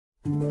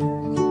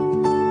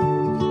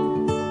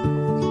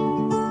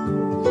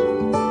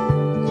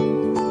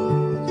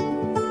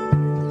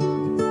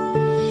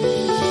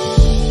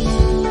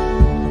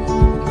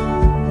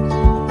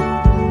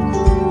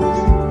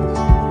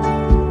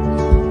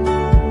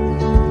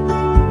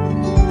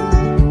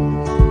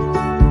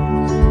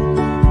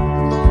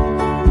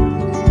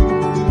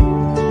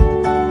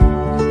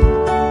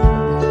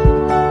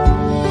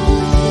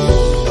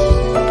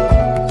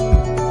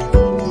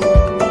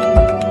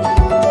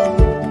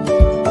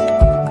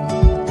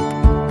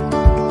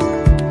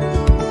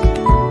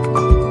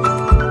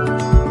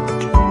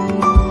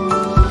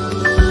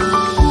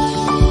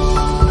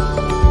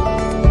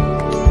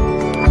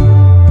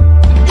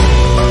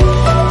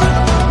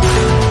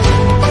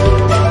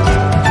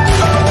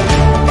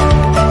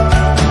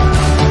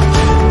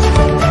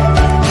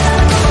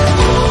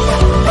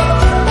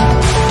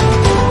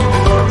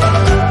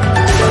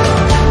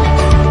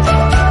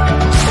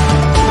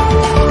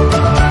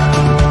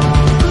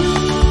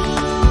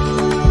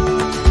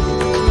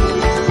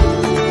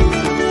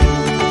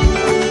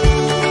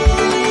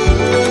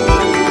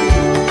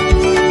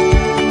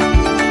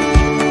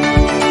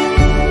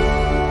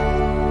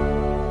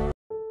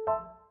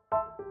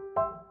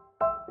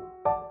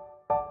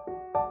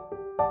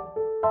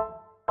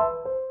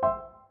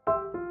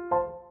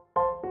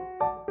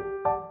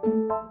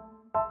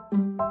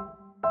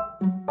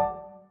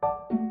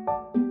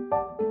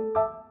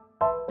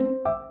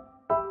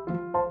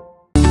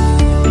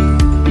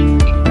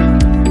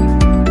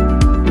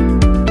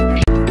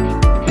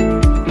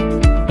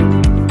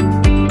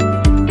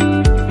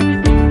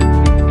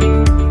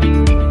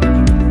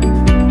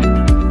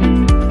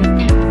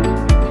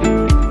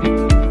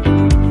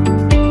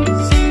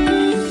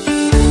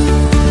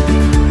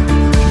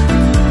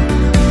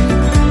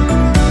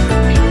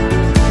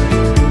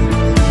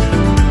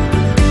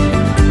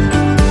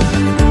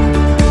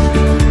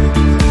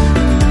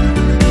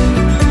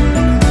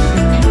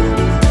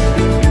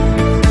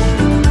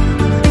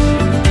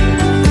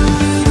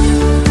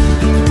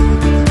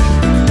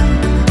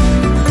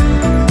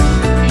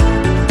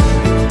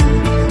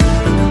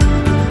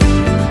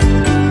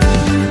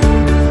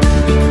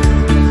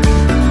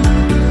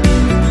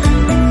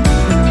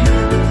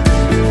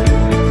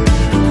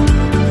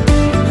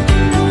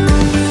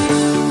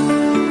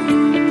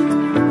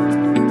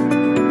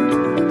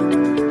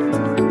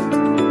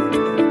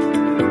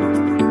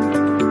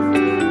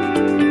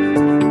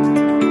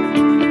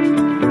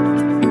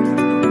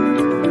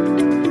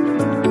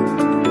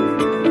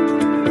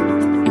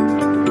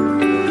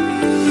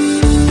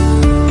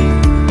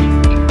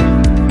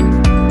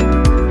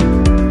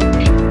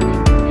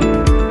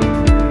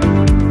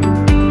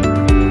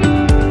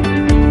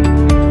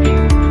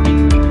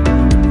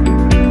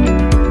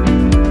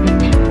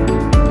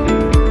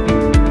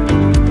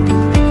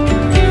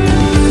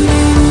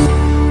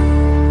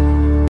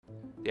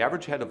The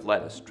average head of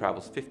lettuce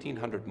travels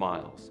 1,500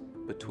 miles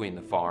between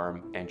the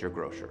farm and your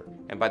grocer,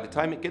 and by the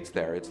time it gets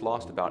there, it's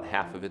lost about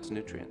half of its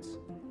nutrients.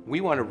 We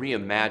want to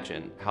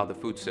reimagine how the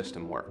food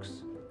system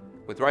works.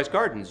 With Rise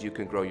Gardens, you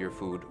can grow your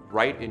food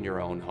right in your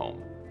own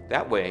home.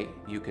 That way,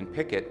 you can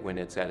pick it when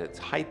it's at its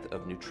height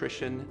of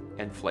nutrition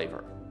and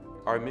flavor.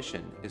 Our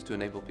mission is to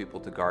enable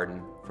people to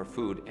garden for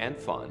food and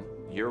fun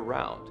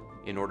year-round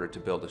in order to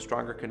build a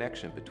stronger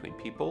connection between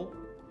people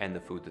and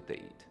the food that they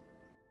eat.